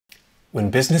When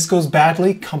business goes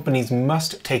badly, companies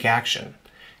must take action,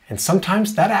 and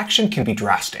sometimes that action can be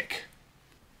drastic.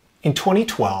 In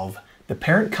 2012, the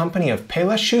parent company of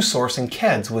Payless Shoe Source and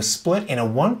Keds was split in a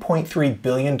 $1.3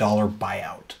 billion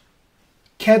buyout.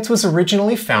 Keds was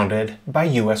originally founded by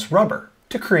US Rubber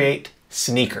to create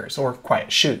sneakers or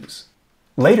quiet shoes.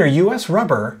 Later, US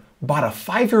Rubber bought a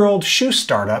 5-year-old shoe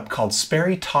startup called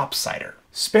Sperry Topsider.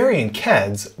 Sperry and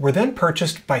Keds were then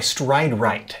purchased by Stride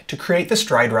Rite to create the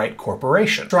Stride Rite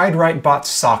Corporation. Stride Rite bought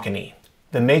Saucony,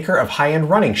 the maker of high-end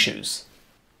running shoes.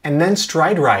 And then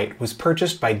Stride Rite was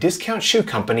purchased by discount shoe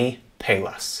company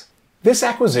Payless. This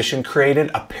acquisition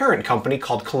created a parent company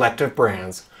called Collective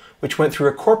Brands, which went through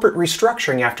a corporate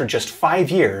restructuring after just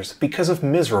 5 years because of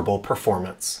miserable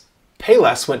performance.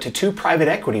 Payless went to 2 private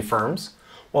equity firms,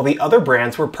 while the other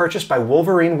brands were purchased by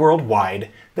Wolverine Worldwide,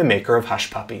 the maker of Hush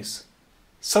Puppies.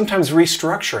 Sometimes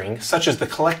restructuring, such as the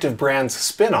Collective Brands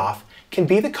spin-off, can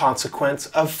be the consequence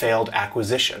of failed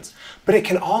acquisitions, but it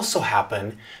can also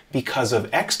happen because of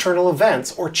external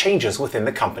events or changes within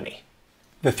the company.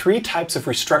 The 3 types of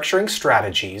restructuring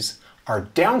strategies are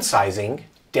downsizing,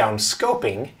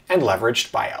 downscoping, and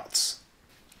leveraged buyouts.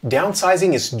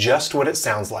 Downsizing is just what it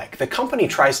sounds like. The company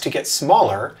tries to get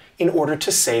smaller in order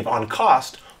to save on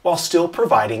cost while still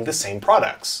providing the same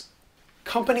products.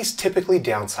 Companies typically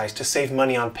downsize to save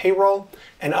money on payroll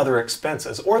and other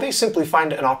expenses, or they simply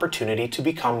find an opportunity to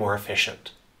become more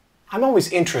efficient. I'm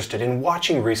always interested in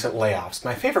watching recent layoffs.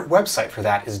 My favorite website for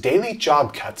that is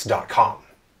dailyjobcuts.com.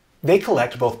 They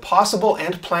collect both possible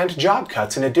and planned job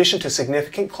cuts in addition to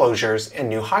significant closures and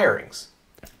new hirings.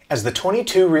 As the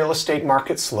 22 real estate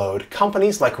market slowed,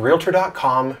 companies like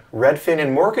Realtor.com, Redfin,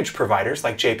 and mortgage providers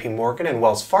like JP Morgan and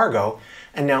Wells Fargo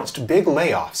announced big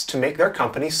layoffs to make their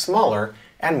companies smaller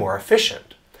and more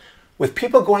efficient. With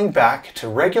people going back to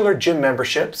regular gym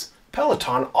memberships,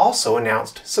 Peloton also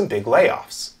announced some big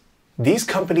layoffs. These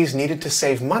companies needed to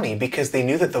save money because they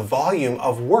knew that the volume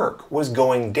of work was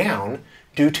going down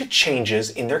due to changes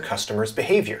in their customers'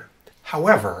 behavior.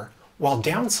 However, while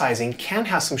downsizing can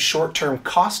have some short-term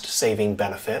cost-saving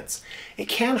benefits, it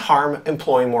can harm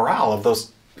employee morale of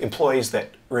those employees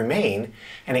that remain,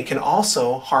 and it can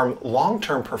also harm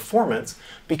long-term performance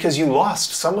because you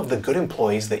lost some of the good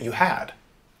employees that you had.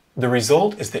 The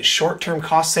result is that short-term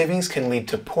cost savings can lead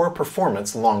to poor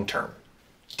performance long-term.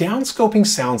 Downscoping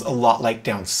sounds a lot like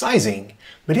downsizing,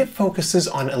 but it focuses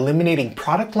on eliminating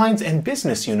product lines and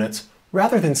business units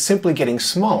rather than simply getting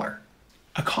smaller.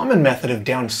 A common method of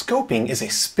downscoping is a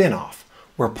spin-off,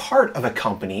 where part of a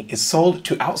company is sold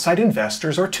to outside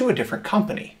investors or to a different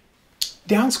company.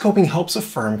 Downscoping helps a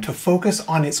firm to focus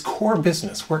on its core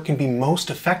business where it can be most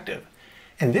effective,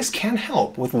 and this can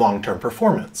help with long-term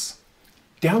performance.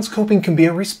 Downscoping can be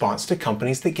a response to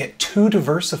companies that get too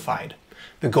diversified.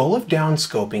 The goal of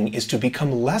downscoping is to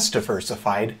become less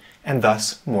diversified and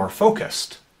thus more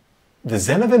focused. The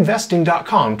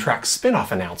zenofInvesting.com tracks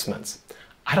spin-off announcements.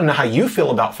 I don't know how you feel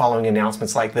about following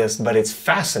announcements like this, but it's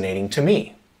fascinating to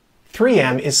me.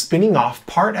 3M is spinning off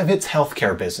part of its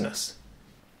healthcare business.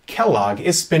 Kellogg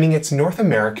is spinning its North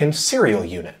American cereal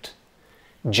unit.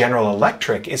 General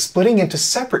Electric is splitting into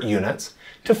separate units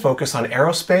to focus on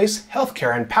aerospace,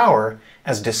 healthcare, and power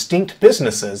as distinct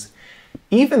businesses,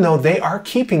 even though they are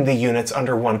keeping the units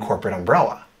under one corporate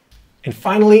umbrella. And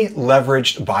finally,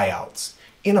 leveraged buyouts.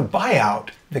 In a buyout,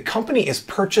 the company is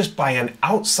purchased by an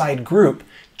outside group,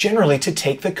 generally to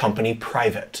take the company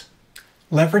private.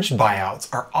 Leveraged buyouts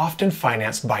are often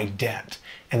financed by debt,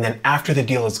 and then after the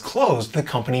deal is closed, the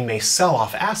company may sell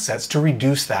off assets to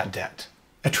reduce that debt.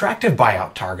 Attractive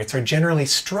buyout targets are generally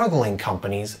struggling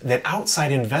companies that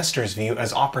outside investors view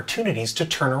as opportunities to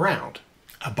turn around.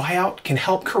 A buyout can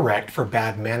help correct for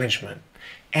bad management,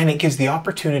 and it gives the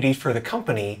opportunity for the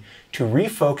company to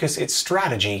refocus its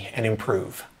strategy and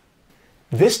improve.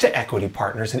 Vista Equity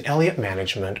Partners and Elliott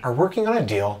Management are working on a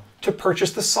deal to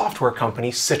purchase the software company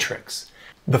Citrix.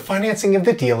 The financing of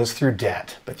the deal is through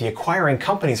debt, but the acquiring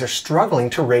companies are struggling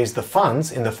to raise the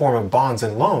funds in the form of bonds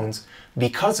and loans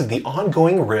because of the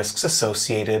ongoing risks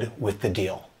associated with the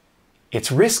deal.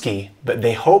 It's risky, but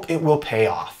they hope it will pay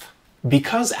off.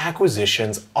 Because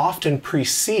acquisitions often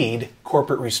precede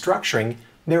corporate restructuring,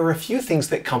 there are a few things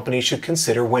that companies should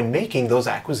consider when making those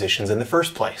acquisitions in the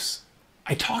first place.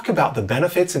 I talk about the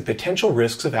benefits and potential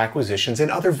risks of acquisitions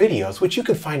in other videos, which you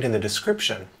can find in the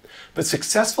description, but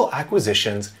successful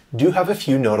acquisitions do have a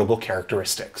few notable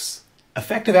characteristics.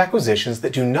 Effective acquisitions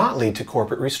that do not lead to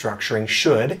corporate restructuring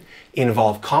should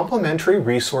involve complementary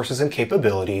resources and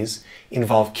capabilities,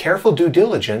 involve careful due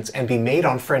diligence and be made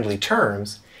on friendly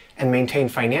terms, and maintain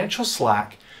financial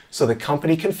slack so the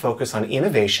company can focus on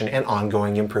innovation and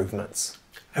ongoing improvements.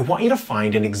 I want you to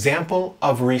find an example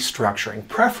of restructuring,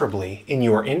 preferably in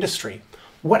your industry.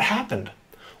 What happened?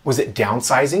 Was it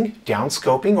downsizing,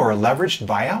 downscoping, or a leveraged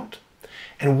buyout?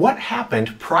 And what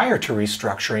happened prior to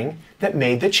restructuring that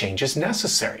made the changes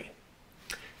necessary?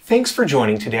 Thanks for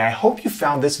joining today. I hope you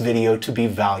found this video to be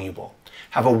valuable.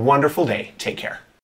 Have a wonderful day. Take care.